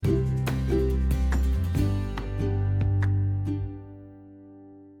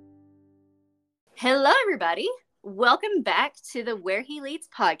Hello, everybody. Welcome back to the Where He Leads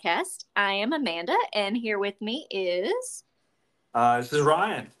podcast. I am Amanda, and here with me is. This is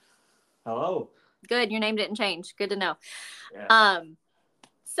Ryan. Hello. Good, your name didn't change. Good to know. Yeah. Um,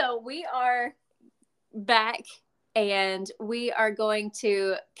 so we are back, and we are going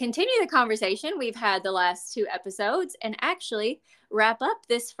to continue the conversation we've had the last two episodes, and actually wrap up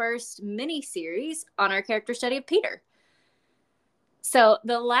this first mini series on our character study of Peter. So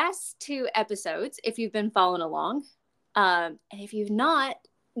the last two episodes, if you've been following along, and if you've not,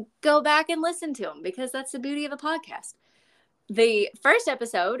 go back and listen to them because that's the beauty of a podcast. The first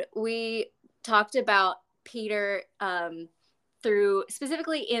episode, we talked about Peter through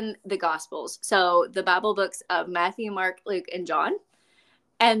specifically in the Gospels. So the Bible books of Matthew, Mark, Luke, and John.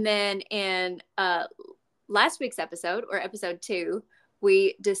 And then in last week's episode, or episode 2,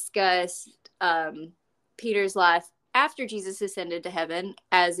 we discussed Peter's life after Jesus ascended to heaven,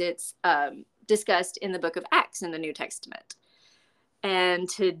 as it's discussed in the book of Acts in the New Testament. And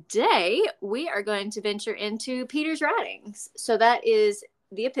today we are going to venture into Peter's writings. So that is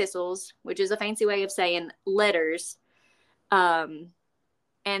the epistles, which is a fancy way of saying letters. And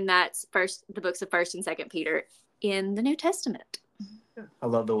that's the books of 1st and 2nd Peter in the New Testament. I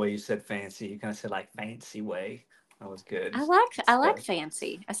love the way you said fancy. You kind of said like fancy way. That was good. I like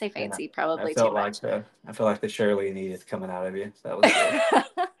fancy. I say fancy probably too much. I feel like the Shirley needed coming out of you. So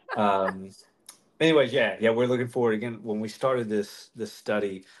that was good. Anyways, yeah, we're looking forward again when we started this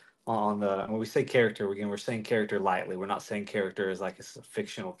study on when we say character we're saying character lightly. We're not saying character as like it's a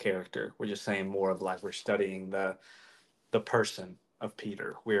fictional character. We're just saying more of like we're studying the person of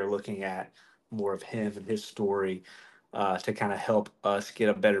Peter. We're looking at more of him and his story to kind of help us get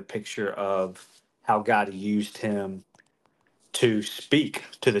a better picture of how God used him to speak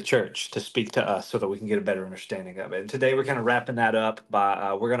to the church, to speak to us, so that we can get a better understanding of it. And today we're kind of wrapping that up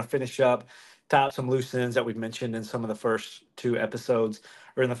by we're going to finish up, tie up some loose ends that we've mentioned in some of the first two episodes,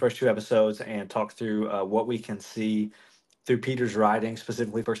 and talk through what we can see through Peter's writing,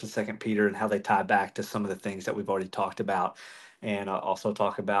 specifically First and Second Peter, and how they tie back to some of the things that we've already talked about, and also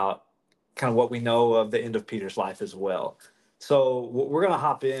talk about kind of what we know of the end of Peter's life as well. So we're going to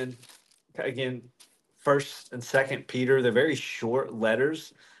hop in again. First and Second Peter, they're very short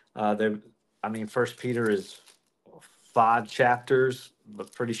letters. First Peter is 5 chapters,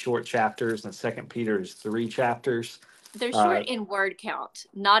 but pretty short chapters, and Second Peter is 3 chapters. They're short in word count,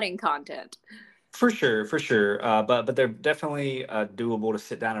 not in content. For sure, for sure. But they're definitely doable to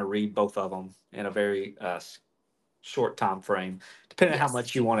sit down and read both of them in a very short time frame, depending on how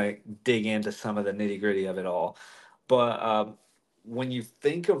much you want to dig into some of the nitty gritty of it all. But when you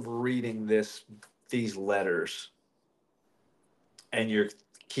think of reading these letters, and you're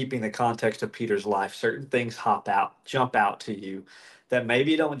keeping the context of Peter's life, certain things jump out to you that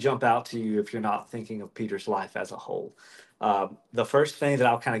maybe don't jump out to you if you're not thinking of Peter's life as a whole. The first thing that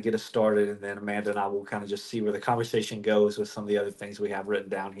I'll kind of get us started, and then Amanda and I will kind of just see where the conversation goes with some of the other things we have written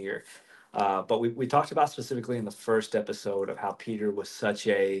down here. But we talked about specifically in the first episode of how Peter was such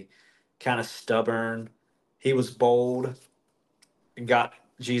a kind of stubborn, he was bold, and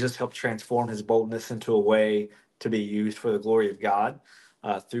Jesus helped transform his boldness into a way to be used for the glory of God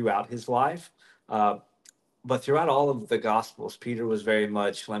throughout his life. Uh, but throughout all of the Gospels, Peter was very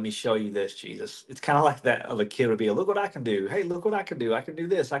much, let me show you this, Jesus. It's kind of like that of a kid would be, look what I can do. Hey, look what I can do. I can do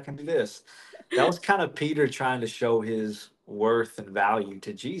this. I can do this. That was kind of Peter trying to show his worth and value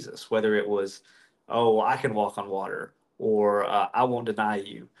to Jesus, whether it was, oh, I can walk on water, or I won't deny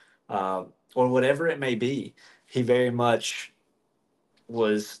you, uh, or whatever it may be. He very much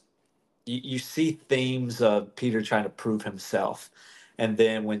was you see themes of Peter trying to prove himself. And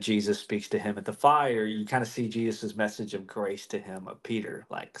then when Jesus speaks to him at the fire, you kind of see Jesus' message of grace to him, of Peter,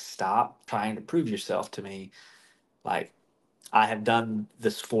 like, stop trying to prove yourself to me. Like, I have done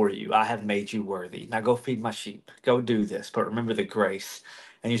this for you. I have made you worthy. Now go feed my sheep. Go do this. But remember the grace.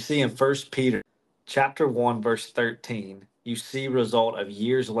 And you see in First Peter chapter 1, verse 13, you see result of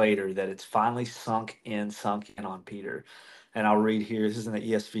years later that it's finally sunk in on Peter. And I'll read here. This is in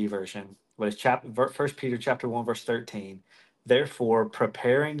the ESV version. But it's First Peter chapter 1, verse 13. Therefore,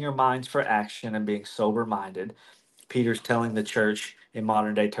 preparing your minds for action and being sober minded, Peter's telling the church in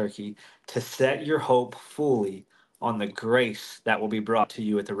modern day Turkey to set your hope fully on the grace that will be brought to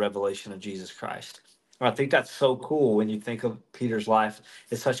you at the revelation of Jesus Christ. I think that's so cool when you think of Peter's life.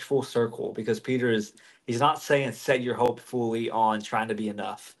 It's such full circle because he's not saying set your hope fully on trying to be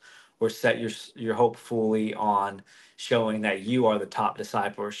enough, or set your hope fully on showing that you are the top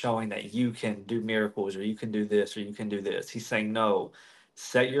disciple, or showing that you can do miracles, or you can do this, or you can do this. He's saying, no,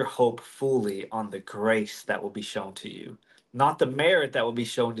 set your hope fully on the grace that will be shown to you. not the merit that will be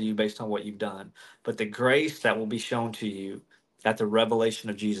shown to you based on what you've done, but the grace that will be shown to you at the revelation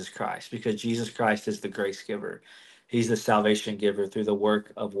of Jesus Christ, because Jesus Christ is the grace giver. He's the salvation giver through the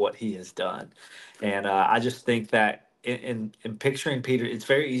work of what he has done. And I just think that in picturing Peter, it's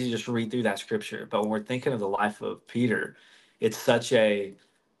very easy just to read through that scripture. But when we're thinking of the life of Peter, it's such a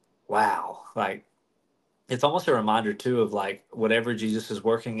wow. Like, it's almost a reminder too of like whatever Jesus is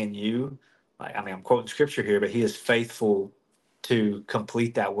working in you. Like, I mean, I'm quoting scripture here, but he is faithful to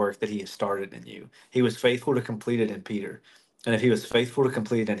complete that work that he has started in you. He was faithful to complete it in Peter. And if he was faithful to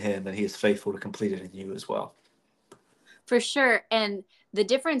complete it in him, then he is faithful to complete it in you as well. For sure. And the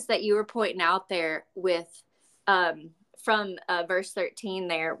difference that you were pointing out there with from verse 13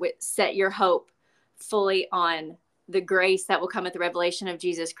 there, with set your hope fully on the grace that will come at the revelation of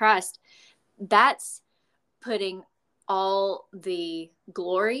Jesus Christ, that's putting all the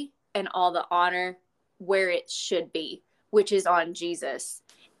glory and all the honor where it should be, which is on Jesus.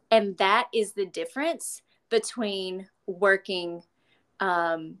 And that is the difference between working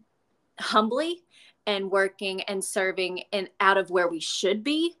humbly and working and serving and out of where we should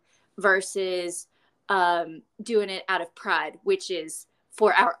be versus doing it out of pride, which is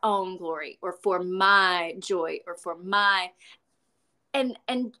for our own glory or for my joy or for my and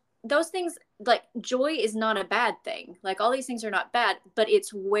those things, like joy is not a bad thing. Like all these things are not bad, but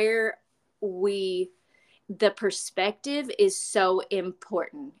it's where the perspective is so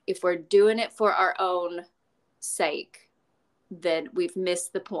important. If we're doing it for our own sake, then we've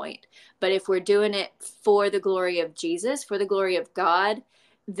missed the point. But if we're doing it for the glory of Jesus, for the glory of God,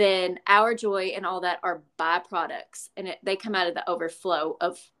 then our joy and all that are byproducts, and they come out of the overflow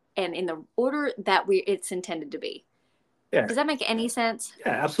of and in the order that it's intended to be. Yeah. Does that make any sense?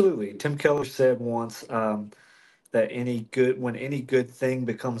 Yeah, absolutely. Tim Keller said once that when any good thing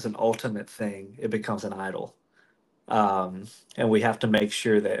becomes an ultimate thing, it becomes an idol. And we have to make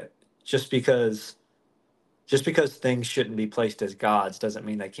sure that just because things shouldn't be placed as gods doesn't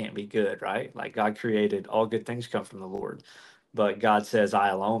mean they can't be good, right? Like God created all good things come from the Lord, but God says, "I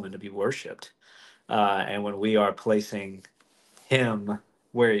alone am to be worshipped." And when we are placing Him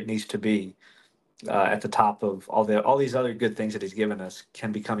where it needs to be, at the top of all these other good things that He's given us,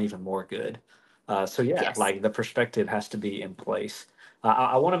 can become even more good. So yeah, Yes. like the perspective has to be in place.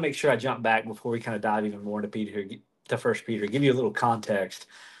 I want to make sure I jump back before we kind of dive even more into Peter, to First Peter. Give you a little context.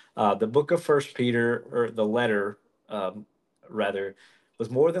 The book of First Peter, or the letter, rather,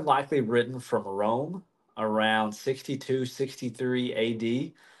 was more than likely written from Rome around 62, 63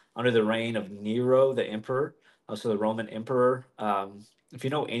 AD under the reign of Nero, the emperor, so the Roman emperor. If you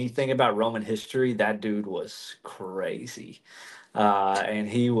know anything about Roman history, that dude was crazy. And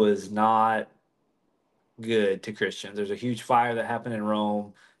he was not good to Christians. There's a huge fire that happened in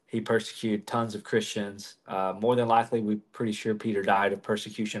Rome. He persecuted tons of Christians. More than likely, we're pretty sure Peter died of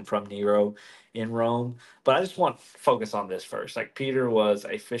persecution from Nero in Rome. But I just want to focus on this first. Like, Peter was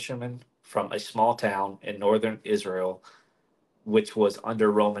a fisherman from a small town in northern Israel, which was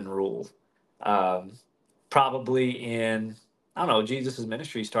under Roman rule. Um, Probably in, I don't know, Jesus'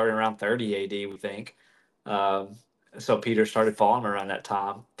 ministry started around 30 AD, we think. Um, so Peter started following him around that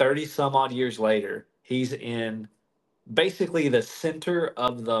time. 30 some odd years later, he's in basically the center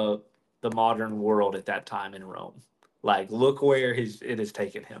of the modern world at that time in Rome. Like, look where it has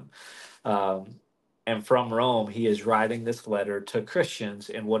taken him. Um, and from Rome, he is writing this letter to Christians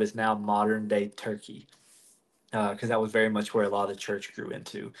in what is now modern day Turkey, because that was very much where a lot of the church grew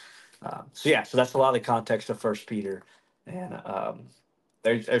into. So yeah, so that's a lot of the context of First Peter, and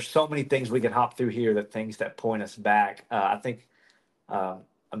there's so many things we can hop through here, that things that point us back. I think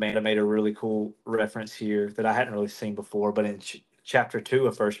Amanda made a really cool reference here that I hadn't really seen before, but in chapter 2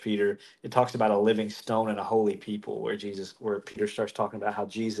 of First Peter, it talks about a living stone and a holy people, where Peter starts talking about how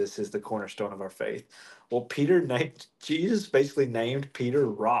Jesus is the cornerstone of our faith. Well, Jesus basically named Peter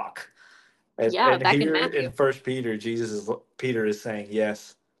Rock. Yeah, And back in here Matthew. in First Peter, Peter is saying,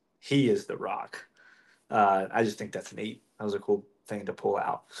 yes, he is the rock. I just think that's neat. That was a cool thing to pull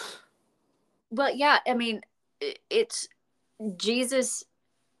out. Well, yeah, I mean, it's Jesus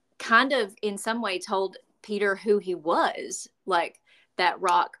kind of in some way told Peter who he was, like that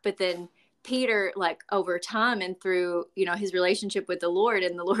rock, but then Peter, like over time and through, his relationship with the Lord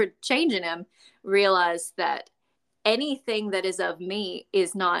and the Lord changing him, realized that anything that is of me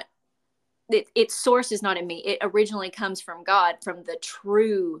is not, its source is not in me. It originally comes from God, from the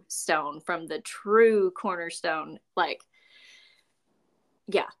true stone, from the true cornerstone. Like,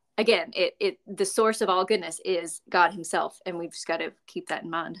 yeah, again, the source of all goodness is God himself, and we've just got to keep that in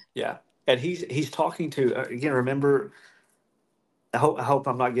mind. Yeah. And he's talking to, again, remember, I hope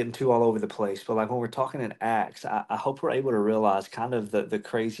I'm not getting too all over the place, but like when we're talking in Acts, I hope we're able to realize kind of the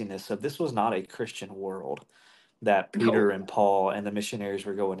craziness of this was not a Christian world that No. Peter and Paul and the missionaries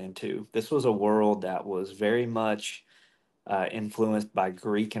were going into. This was a world that was very much influenced by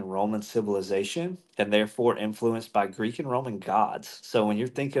Greek and Roman civilization, and therefore influenced by Greek and Roman gods. So when you're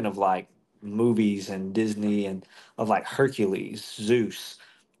thinking of like movies and Disney and of like Hercules, Zeus,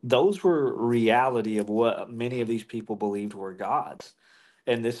 those were reality of what many of these people believed were gods.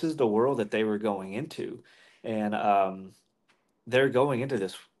 And this is the world that they were going into. And they're going into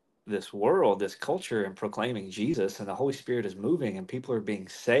this world, this culture, and proclaiming Jesus, and the Holy Spirit is moving, and people are being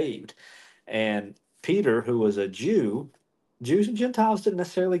saved. And Peter, who was a Jew, Jews and Gentiles didn't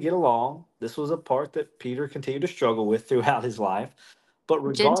necessarily get along. This was a part that Peter continued to struggle with throughout his life. But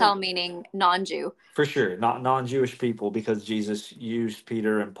Gentile regard meaning non-Jew. for sure, not non-Jewish people, because Jesus used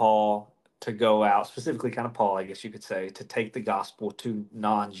Peter and Paul to go out, specifically kind of Paul, I guess you could say, to take the gospel to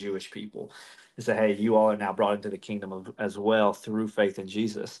non-Jewish people and say, hey, you all are now brought into the kingdom of, as well through faith in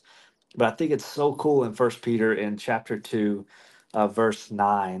Jesus. But I think it's so cool in First Peter in chapter 2, verse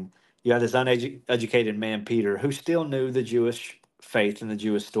 9. You have this uneducated man, Peter, who still knew the Jewish faith and the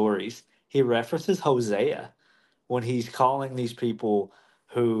Jewish stories. He references Hosea when he's calling these people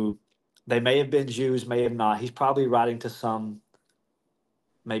who they may have been Jews, may have not. He's probably writing to some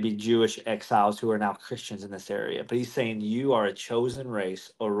maybe Jewish exiles who are now Christians in this area. But he's saying, you are a chosen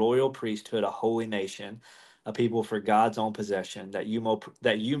race, a royal priesthood, a holy nation, a people for God's own possession, that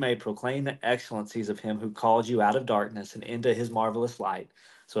you may proclaim the excellencies of him who called you out of darkness and into his marvelous light.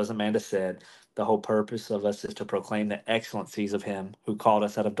 So, as Amanda said, the whole purpose of us is to proclaim the excellencies of him who called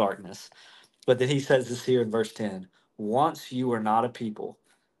us out of darkness. But then he says this here in verse 10: once you were not a people,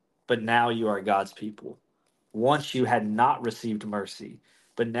 but now you are God's people. Once you had not received mercy,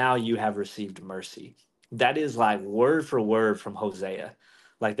 but now you have received mercy. That is like word for word from Hosea.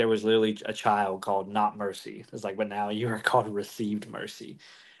 Like there was literally a child called not mercy. It's like, but now you are called received mercy.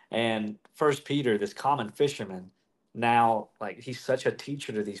 And First Peter, this common fisherman, now like he's such a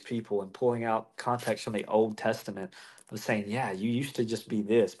teacher to these people and pulling out context from the Old Testament of saying, yeah, you used to just be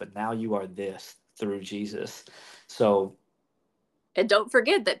this, but now you are this through Jesus. So And don't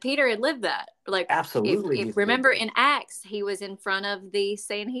forget that Peter had lived that. Like, absolutely, if he's lived remember it. in Acts, he was in front of the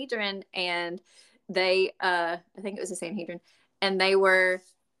Sanhedrin, and they, I think it was the Sanhedrin, and they were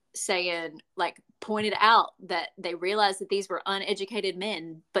saying, like, pointed out that they realized that these were uneducated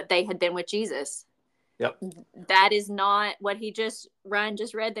men, but they had been with Jesus. Yep. That is not what Ryan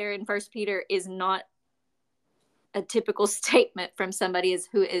just read there in First Peter is not a typical statement from somebody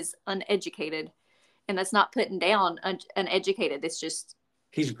who is uneducated. And that's not putting down uneducated. It's just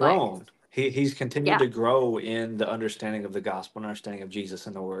He's like, grown. He's continued yeah, to grow in the understanding of the gospel and understanding of Jesus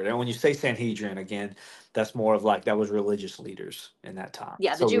and the word. And when you say Sanhedrin again, that's more of like that was religious leaders in that time.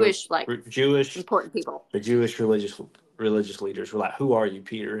 yeah, the So Jewish, like, Jewish, important people. the Jewish religious leaders were like, "Who are you,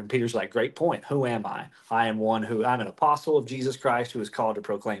 Peter?" And Peter's like, "Great point. Who am I? I am I'm an apostle of Jesus Christ who is called to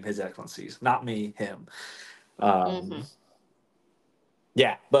proclaim His excellencies. Not me, him." Mm-hmm. Um,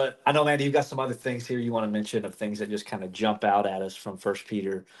 yeah, but I know, Mandy, you've got some other things here you want to mention of things that just kind of jump out at us from First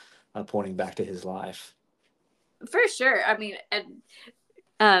Peter, pointing back to his life. For sure. I mean,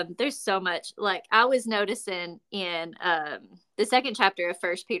 and, there's so much. Like, I was noticing in the second chapter of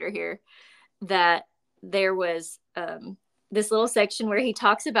First Peter here that there was this little section where he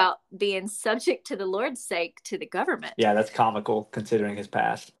talks about being subject to the Lord's sake to the government. Yeah, that's comical considering his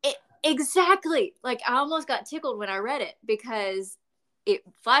past. Exactly. Like, I almost got tickled when I read it because it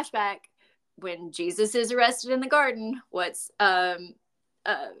flashback when Jesus is arrested in the garden. What's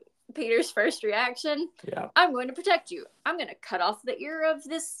Peter's first reaction? Yeah. I'm going to protect you. I'm going to cut off the ear of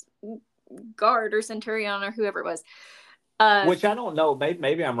this guard or centurion or whoever it was. Which I don't know.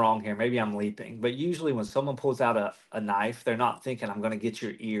 Maybe I'm wrong here. Maybe I'm leaping. But usually when someone pulls out a knife, they're not thinking, I'm going to get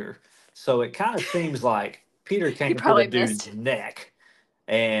your ear. So it kind of seems like Peter He came for the probably dude's missed. neck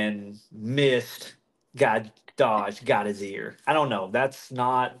and missed, got dodged, got his ear. I don't know. That's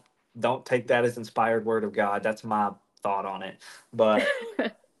not, don't take that as inspired word of God. That's my thought on it. But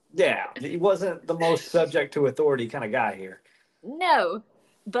yeah, he wasn't the most subject to authority kind of guy here. No,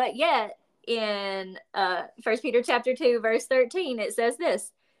 but yet in First Peter chapter 2 verse 13 it says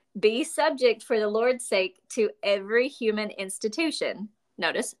this: be subject for the Lord's sake to every human institution.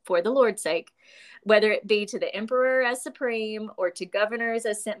 Notice, for the Lord's sake, whether it be to the emperor as supreme or to governors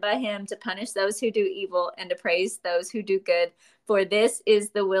as sent by him to punish those who do evil and to praise those who do good. For this is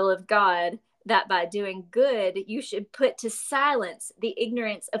the will of God, that by doing good you should put to silence the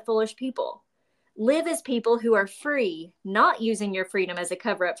ignorance of foolish people. Live as people who are free, not using your freedom as a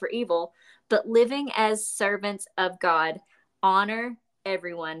cover up for evil, but living as servants of God. honor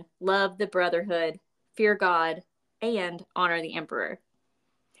everyone, love the brotherhood, fear God, and honor the emperor.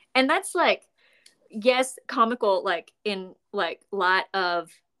 And that's like, yes, comical, like in like light of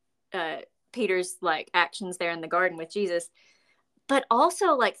uh Peter's like actions there in the garden with Jesus, but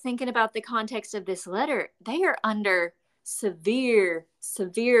also like thinking about the context of this letter, they are under severe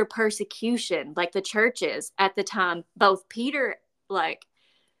persecution, like the churches at the time. Both Peter like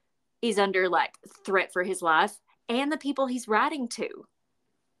is under like threat for his life, and the people he's writing to.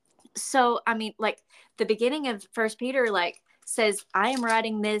 So I mean, like the beginning of First Peter like says, I am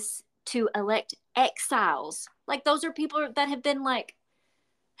writing this to elect exiles. Like those are people that have been like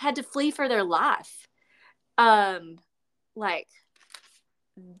had to flee for their life. um like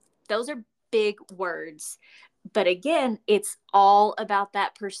those are big words, but again, it's all about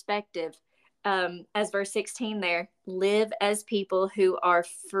that perspective. As verse 16 there, live as people who are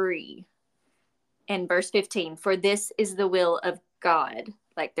free. And verse 15, for this is the will of God.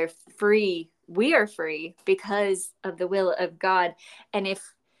 Like they're free, we are free because of the will of God. And if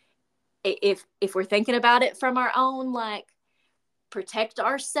we're thinking about it from our own like protect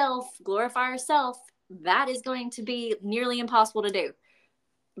ourselves, glorify ourselves, that is going to be nearly impossible to do.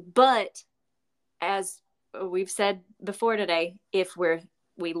 But as we've said before today, if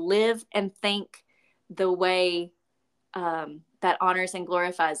we live and think the way that honors and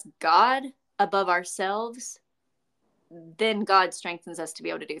glorifies God above ourselves, then God strengthens us to be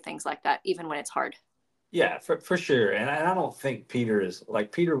able to do things like that, even when it's hard. Yeah, for sure. And I don't think Peter is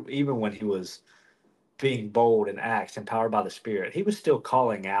like Peter, even when he was being bold in Acts, empowered by the Spirit, he was still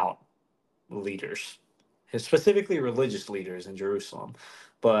calling out leaders, specifically religious leaders in Jerusalem.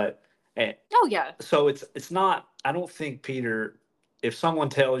 But and Oh yeah. so it's not. I don't think Peter. If someone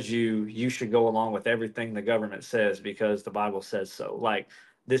tells you you should go along with everything the government says because the Bible says so, like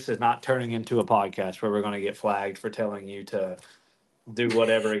this is not turning into a podcast where we're going to get flagged for telling you to do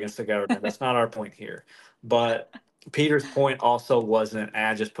whatever against the government. That's not our point here. But Peter's point also wasn't,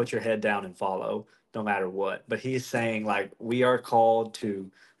 just put your head down and follow no matter what. But he's saying, like, we are called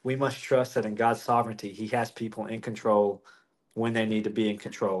to, we must trust that in God's sovereignty, he has people in control when they need to be in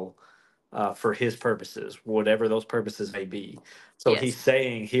control for his purposes, whatever those purposes may be. So he's Yes.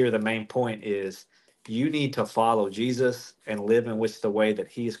 saying here the main point is you need to follow Jesus and live in which the way that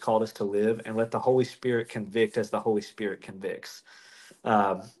he has called us to live and let the Holy Spirit convict as the Holy Spirit convicts.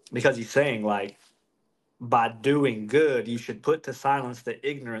 Because he's saying like by doing good you should put to silence the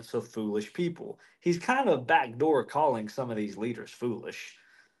ignorance of foolish people. He's kind of backdoor calling some of these leaders foolish,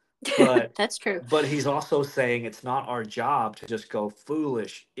 but That's true. he's also saying it's not our job to just go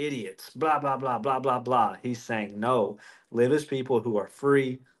foolish idiots blah blah blah blah blah blah. He's saying no, live as people who are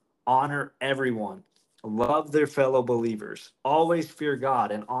free, honor everyone, love their fellow believers, always fear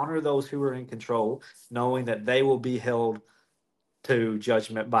God and honor those who are in control, knowing that they will be held to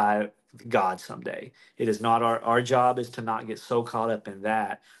judgment by God someday. It is not our job is to not get so caught up in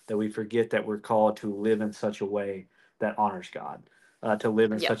that that we forget that we're called to live in such a way that honors God, to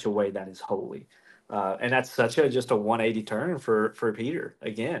live in Yep. such a way that is holy. And that's such a just a 180 turn for Peter.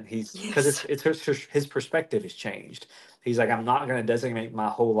 Again, he's because Yes. it's his perspective has changed. He's like, I'm not going to designate my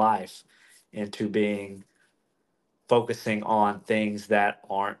whole life into being focusing on things that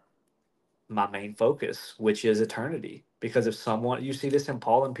aren't my main focus, which is eternity. Because if someone, you see this in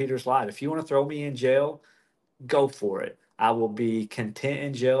Paul and Peter's life, if you want to throw me in jail, go for it. I will be content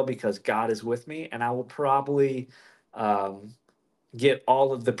in jail because God is with me, and I will probably um, get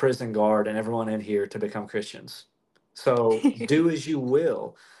all of the prison guard and everyone in here to become Christians. So do as you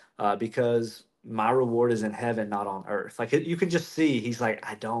will, because my reward is in heaven, not on earth. Like you can just see, he's like,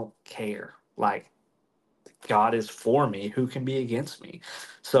 I don't care. Like God is for me, who can be against me?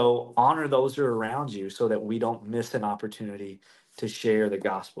 So honor those who are around you so that we don't miss an opportunity to share the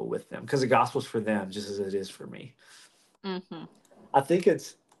gospel with them because the gospel's for them just as it is for me. Mm-hmm. I think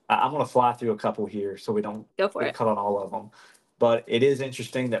I'm going to fly through a couple here so we don't Go for get it. cut on all of them. But it is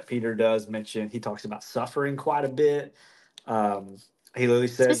interesting that Peter does mention, he talks about suffering quite a bit. Um, he literally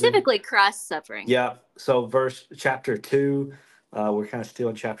says in, Specifically, Christ's suffering. yeah. So verse chapter 2, we're kind of still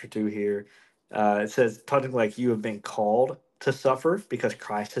in chapter 2 here. It says, talking like you have been called to suffer because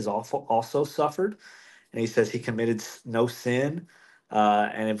Christ has also suffered. And he says he committed no sin.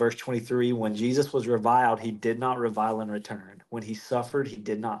 And in verse 23, when Jesus was reviled, he did not revile in return. When he suffered, he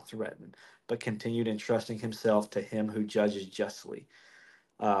did not threaten, but continued entrusting himself to him who judges justly.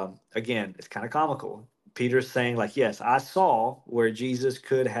 Again, it's kind of comical. Peter's saying, like, yes, I saw where Jesus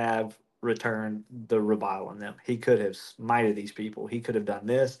could have returned the revile on them. He could have smited these people. He could have done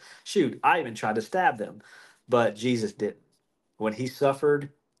this. Shoot, I even tried to stab them, but Jesus didn't. When he suffered,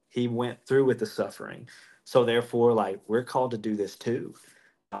 he went through with the suffering. So therefore, like, we're called to do this too.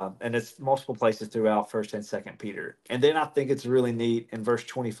 And it's multiple places throughout First and Second Peter. And then I think it's really neat in verse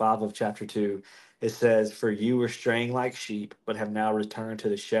 25 of chapter 2. It says, "For you were straying like sheep, but have now returned to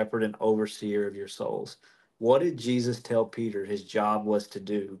the shepherd and overseer of your souls." What did Jesus tell Peter his job was to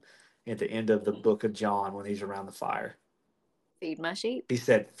do at the end of the book of John when he's around the fire? Feed my sheep. He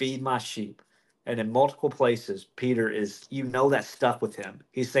said, "Feed my sheep." And in multiple places, Peter is, that stuck with him.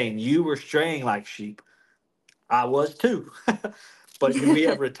 He's saying, "You were straying like sheep. I was too." But we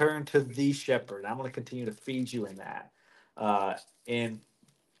have returned to the shepherd. I'm going to continue to feed you in that. In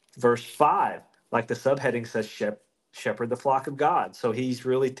verse 5, like the subheading says, shepherd the flock of God. So he's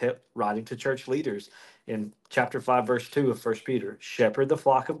really writing to church leaders in chapter 5, verse 2 of First Peter. Shepherd the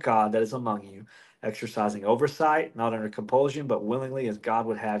flock of God that is among you, exercising oversight, not under compulsion, but willingly as God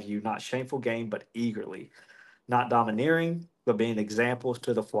would have you, not shameful gain, but eagerly, not domineering, but being examples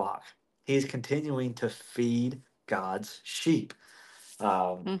to the flock. He's continuing to feed God's sheep.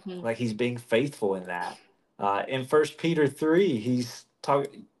 Mm-hmm. Like he's being faithful in that. In First Peter 3, he's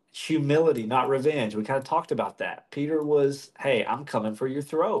talking humility, not revenge. We kind of talked about that. Peter was, "Hey, I'm coming for your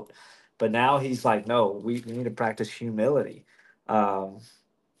throat," but now he's like, "No, we need to practice humility." Um,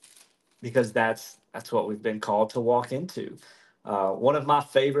 because that's what we've been called to walk into. One of my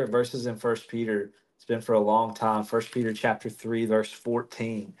favorite verses in First Peter, it's been for a long time. First Peter chapter 3, verse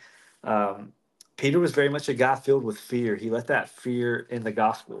 14. Um, Peter was very much a guy filled with fear. He let that fear in the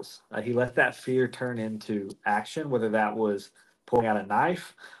Gospels. He let that fear turn into action, whether that was pulling out a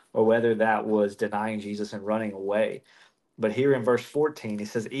knife or whether that was denying Jesus and running away. But here in verse 14, he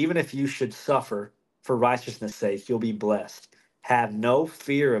says, "Even if you should suffer for righteousness' sake, you'll be blessed. Have no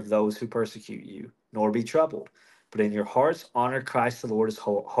fear of those who persecute you, nor be troubled. But in your hearts, honor Christ the Lord as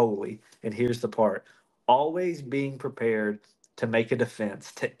holy." And here's the part: always being prepared to make a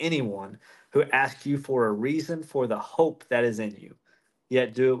defense to anyone who asks you for a reason for the hope that is in you.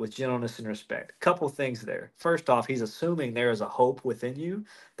 Yet do it with gentleness and respect. Couple things there. First off, he's assuming there is a hope within you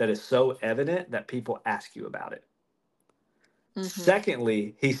that is so evident that people ask you about it. Mm-hmm.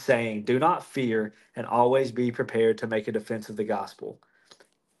 Secondly, he's saying, "Do not fear and always be prepared to make a defense of the gospel."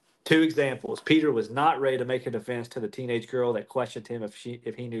 Two examples. Peter was not ready to make a defense to the teenage girl that questioned him if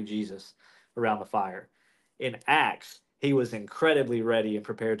he knew Jesus around the fire. In Acts, he was incredibly ready and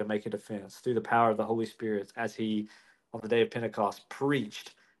prepared to make a defense through the power of the Holy Spirit as he, on the day of Pentecost,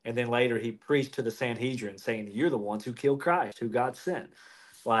 preached. And then later he preached to the Sanhedrin saying, "You're the ones who killed Christ, who God sent."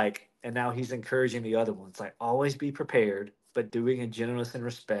 Like, and now he's encouraging the other ones, like, always be prepared, but doing in gentleness and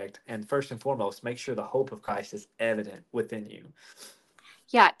respect. And first and foremost, make sure the hope of Christ is evident within you.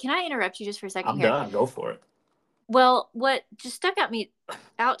 Yeah, can I interrupt you just for a second I'm here? done. Go for it. Well, what just stuck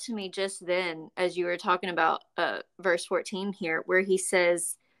out to me just then as you were talking about verse 14 here, where he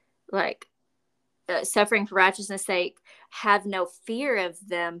says, like, suffering for righteousness' sake, have no fear of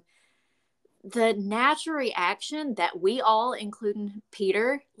them. The natural reaction that we all, including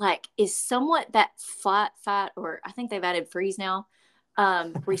Peter, like, is somewhat that fight, or I think they've added freeze now,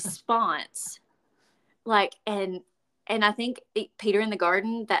 response. Like, and I think Peter in the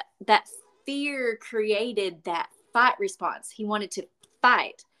garden, that fear created that fight response. He wanted to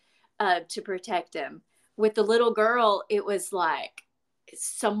fight to protect him. With the little girl, it was like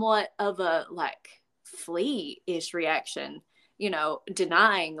somewhat of a like flee-ish reaction,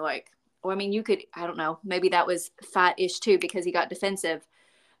 denying, like, or I mean, you could, I don't know, maybe that was fight-ish too because he got defensive.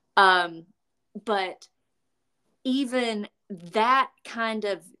 But even that kind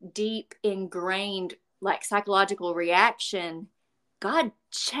of deep ingrained like psychological reaction, God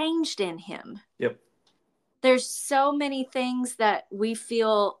changed in him. Yep. There's so many things that we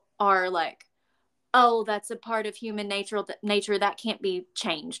feel are like, oh, that's a part of human nature that can't be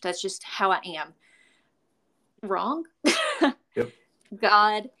changed. That's just how I am. Wrong. Yep.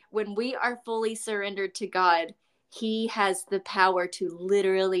 God, when we are fully surrendered to God, he has the power to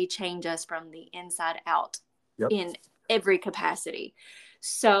literally change us from the inside out. Yep. In every capacity.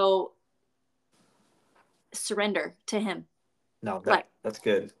 So surrender to him. No, Like, that's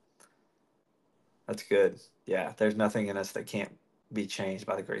good. That's good. Yeah, there's nothing in us that can't be changed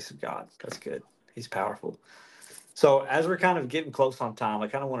by the grace of God. That's good. He's powerful. So as we're kind of getting close on time, I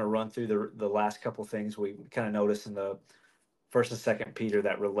kind of want to run through the last couple things we kind of noticed in the First and Second Peter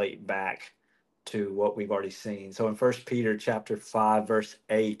that relate back to what we've already seen. So in First Peter chapter 5, verse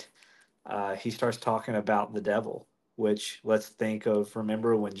 8, he starts talking about the devil, which, let's think of,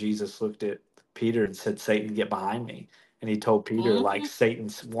 remember when Jesus looked at Peter and said, "Satan, get behind me." And he told Peter, like, Satan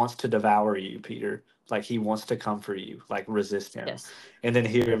wants to devour you, Peter. Like, he wants to come for you, like, resist him. yes. And then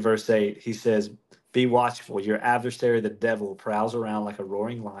here in verse 8, he says, "Be watchful. Your adversary, the devil, prowls around like a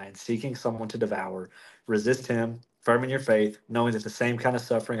roaring lion, seeking someone to devour. Resist him, firm in your faith, knowing that the same kind of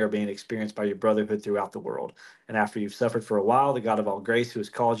suffering are being experienced by your brotherhood throughout the world. And after you've suffered for a while, the God of all grace, who has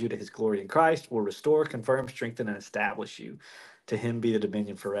called you to his glory in Christ, will restore, confirm, strengthen, and establish you. To him be the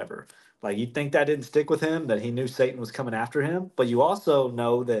dominion forever. Like, you think that didn't stick with him, that he knew Satan was coming after him, but you also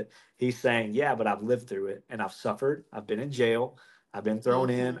know that he's saying, yeah, but I've lived through it and I've suffered. I've been in jail. I've been thrown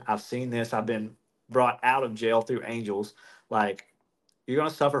in. Mm-hmm. I've seen this. I've been brought out of jail through angels. Like, you're going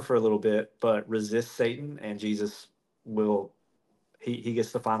to suffer for a little bit, but resist Satan and Jesus will, he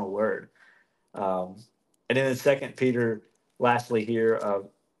gets the final word. Um, and then in Second Peter, lastly here,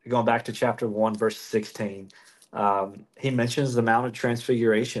 going back to chapter 1, verse 16, he mentions the Mount of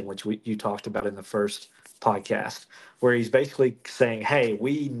Transfiguration, which you talked about in the first podcast, where he's basically saying, hey,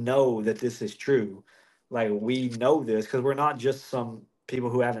 we know that this is true. Like, we know this because we're not just some people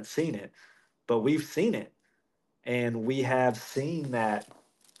who haven't seen it, but we've seen it. And we have seen that.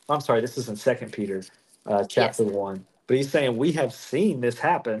 I'm sorry, this is in Second Peter, chapter Yes. 1. But he's saying we have seen this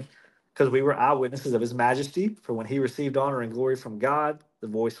happen because we were eyewitnesses of his majesty. For when he received honor and glory from God, the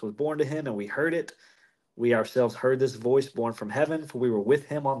voice was born to him, and we heard it. We ourselves heard this voice born from heaven, for we were with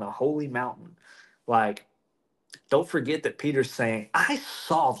him on the holy mountain. Like, don't forget that Peter's saying, I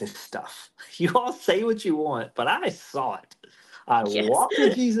saw this stuff. You all say what you want, but I saw it. I Yes. walked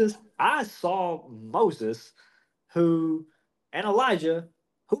with Jesus. I saw Moses, who and Elijah,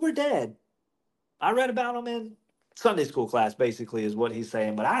 who were dead. I read about them in Sunday school class, basically, is what he's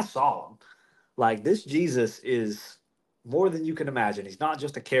saying, but I saw him. Like, this Jesus is more than you can imagine. He's not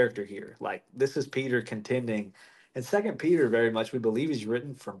just a character here. Like, this is Peter contending. And Second Peter, very much, we believe he's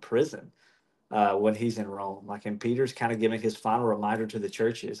written from prison when he's in Rome. Like, and Peter's kind of giving his final reminder to the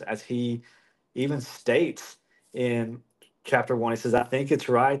churches, as he even states in chapter 1. He says, I think it's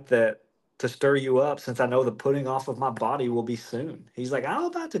right that to stir you up, since I know the putting off of my body will be soon. He's like, I'm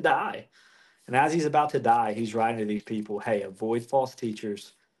about to die. And as he's about to die, he's writing to these people, hey, avoid false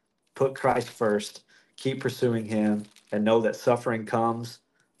teachers, put Christ first, keep pursuing him, and know that suffering comes,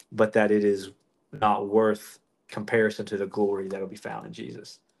 but that it is not worth comparison to the glory that will be found in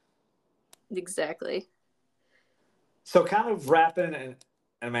Jesus. Exactly. So, kind of wrapping, and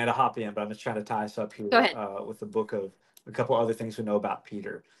Amanda, hop in, but I'm just trying to tie us up Go here ahead. with the book of a couple other things we know about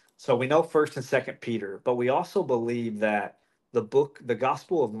Peter. So we know First and Second Peter, but we also believe that the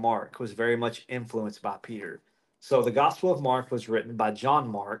Gospel of Mark, was very much influenced by Peter. So the Gospel of Mark was written by John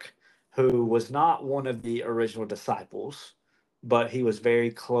Mark, who was not one of the original disciples, but he was very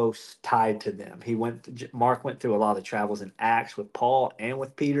close tied to them. Mark went through a lot of the travels in Acts with Paul and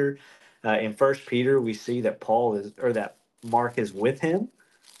with Peter. In First Peter, we see that that Mark is with him.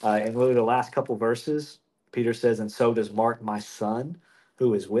 And really, the last couple verses, Peter says, "And so does Mark, my son,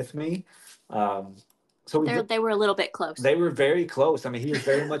 who is with me." Um, so They were a little bit close. they were very close. I mean, he was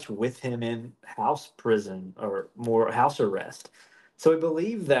very much with him in house prison, or more house arrest. So we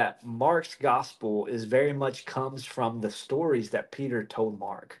believe that Mark's gospel is very much comes from the stories that Peter told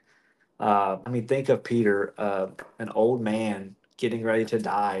Mark. I mean, think of Peter, an old man getting ready to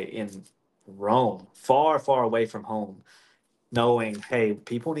die in Rome, far, far away from home, knowing, hey,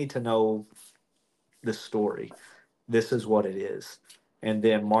 people need to know the story. This is what it is. And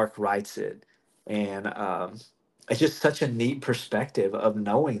then Mark writes it. And it's just such a neat perspective of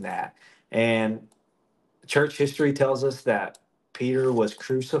knowing that. And church history tells us that Peter was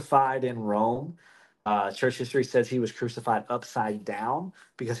crucified in Rome. Church history says he was crucified upside down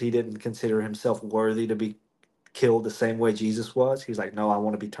because he didn't consider himself worthy to be killed the same way Jesus was. He's like, no, I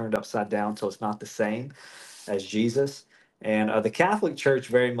want to be turned upside down so it's not the same as Jesus. And the Catholic Church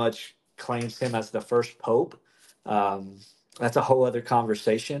very much claims him as the first pope. Um, that's a whole other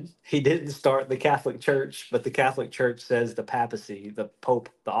conversation. He didn't start the Catholic Church, but the Catholic Church says the papacy, the pope,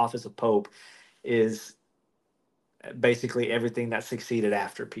 the office of pope, is basically everything that succeeded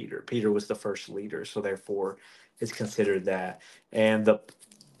after Peter. Peter was the first leader, so therefore it's considered that. And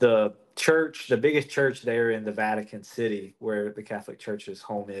the church, the biggest church there in the Vatican City, where the Catholic Church's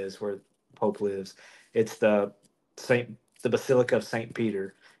home is, where Pope lives, it's Saint the Basilica of Saint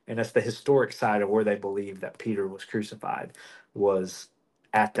Peter, and that's the historic site of where they believe that Peter was crucified, was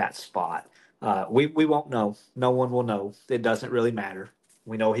at that spot. We won't know. No one will know. It doesn't really matter.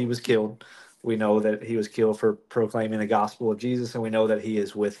 We know he was killed. We know that he was killed for proclaiming the gospel of Jesus, and we know that he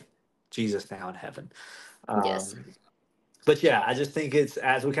is with Jesus now in heaven. Yes. But yeah, I just think it's,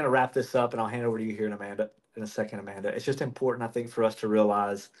 as we kind of wrap this up, and I'll hand over to you here in a second, Amanda. It's just important, I think, for us to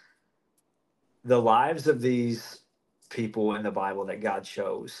realize the lives of these people in the Bible that God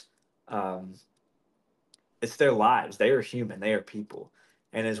chose. Um, it's their lives. They are human. They are people.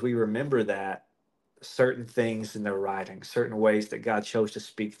 And as we remember that, certain things in their writing, certain ways that God chose to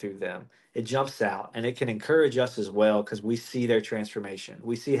speak through them. It jumps out and it can encourage us as well because we see their transformation.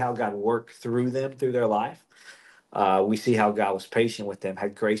 We see how God worked through them through their life. We see how God was patient with them,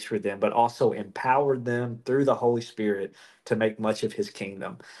 had grace for them, but also empowered them through the Holy Spirit to make much of his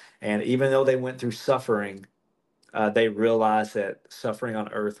kingdom. And even though they went through suffering, they realized that suffering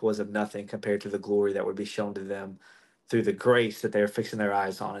on earth was of nothing compared to the glory that would be shown to them through the grace that they're fixing their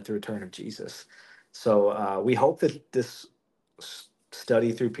eyes on at the return of Jesus. So we hope that this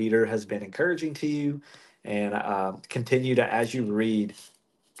study through Peter has been encouraging to you, and continue to, as you read,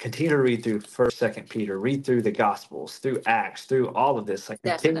 continue to read through First, Second Peter, read through the Gospels, through Acts, through all of this, like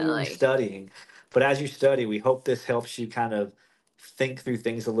continuing Definitely. studying. But as you study, we hope this helps you kind of think through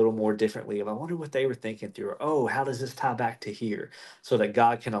things a little more differently. Of I wonder what they were thinking through, or oh, how does this tie back to here? So that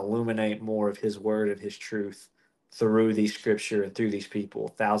God can illuminate more of His Word and His truth through these Scripture and through these people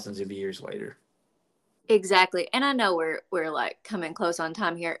thousands of years later. Exactly. And I know we're like coming close on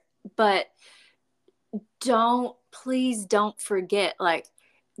time here, but please don't forget, like,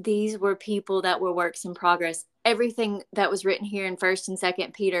 these were people that were works in progress. Everything that was written here in First and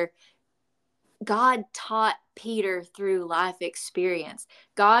Second Peter, God taught Peter through life experience.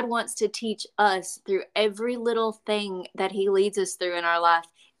 God wants to teach us through every little thing that he leads us through in our life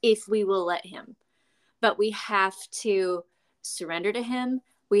if we will let him. But we have to surrender to him.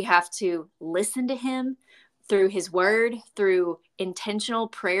 We have to listen to him through his word, through intentional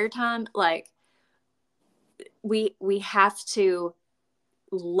prayer time. Like, we have to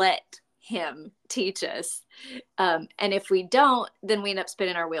let him teach us. And if we don't, then we end up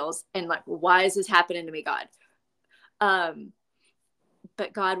spinning our wheels and like, why is this happening to me, God?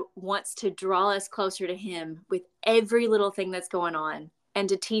 But God wants to draw us closer to him with every little thing that's going on, and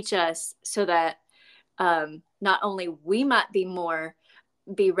to teach us so that not only we might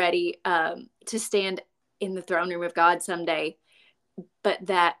be ready to stand in the throne room of God someday, but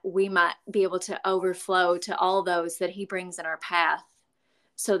that we might be able to overflow to all those that he brings in our path,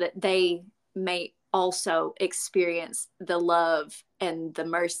 so that they may also experience the love and the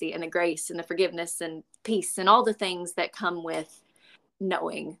mercy and the grace and the forgiveness and peace and all the things that come with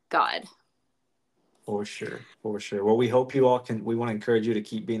knowing God. For sure, for sure. Well, we hope you all can. We want to encourage you to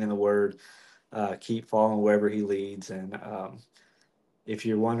keep being in the Word, keep following wherever He leads, and if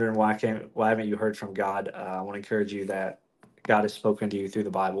you're wondering why haven't you heard from God, I want to encourage you that God has spoken to you through the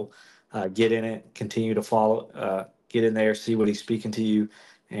Bible. Get in it, continue to follow, get in there, see what He's speaking to you,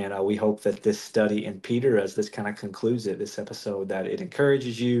 and we hope that this study in Peter, as this kind of concludes this episode, that it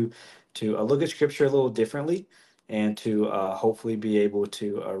encourages you to look at Scripture a little differently, and to hopefully be able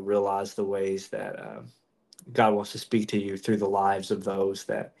to realize the ways that God wants to speak to you through the lives of those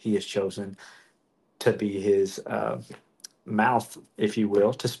that He has chosen to be His mouth, if you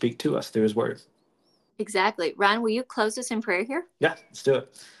will, to speak to us through His Word. Exactly. Ryan, will you close us in prayer here? Yeah, let's do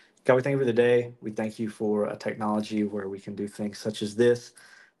it. God, we thank you for the day. We thank you for a technology where we can do things such as this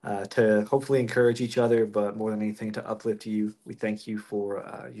to hopefully encourage each other, but more than anything, to uplift you. We thank you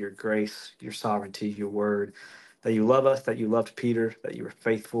for your grace, your sovereignty, your word, that you love us, that you loved Peter, that you were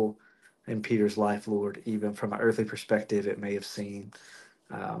faithful in Peter's life, Lord. Even from an earthly perspective, it may have seemed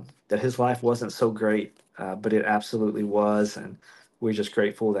that his life wasn't so great, but it absolutely was. And we're just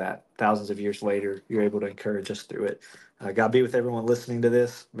grateful that thousands of years later, you're able to encourage us through it. God be with everyone listening to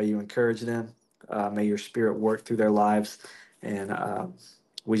this. May you encourage them. May your spirit work through their lives. And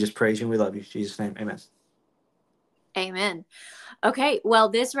we just praise you and we love you. In Jesus' name, amen. Amen. Okay, well,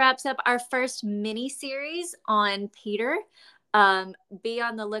 this wraps up our first mini series on Peter. Be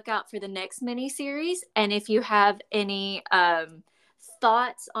on the lookout for the next mini series. And if you have any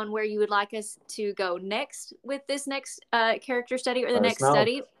thoughts on where you would like us to go next with this next character study or the next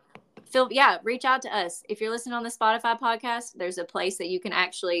study, reach out to us. If you're listening on the Spotify podcast, there's a place that you can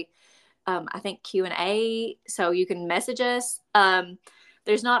actually, I think, Q&A, so you can message us.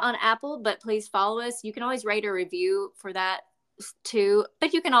 There's not on Apple, but please follow us. You can always rate or review for that too,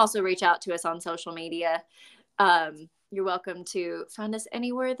 but you can also reach out to us on social media. You're welcome to find us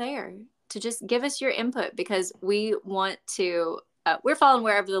anywhere there to just give us your input, because we want to, we're following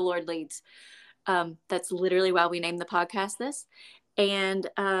wherever the Lord leads. That's literally why we named the podcast this. And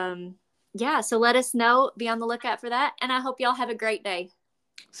so let us know. Be on the lookout for that. And I hope y'all have a great day.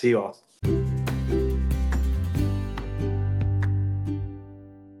 See you all.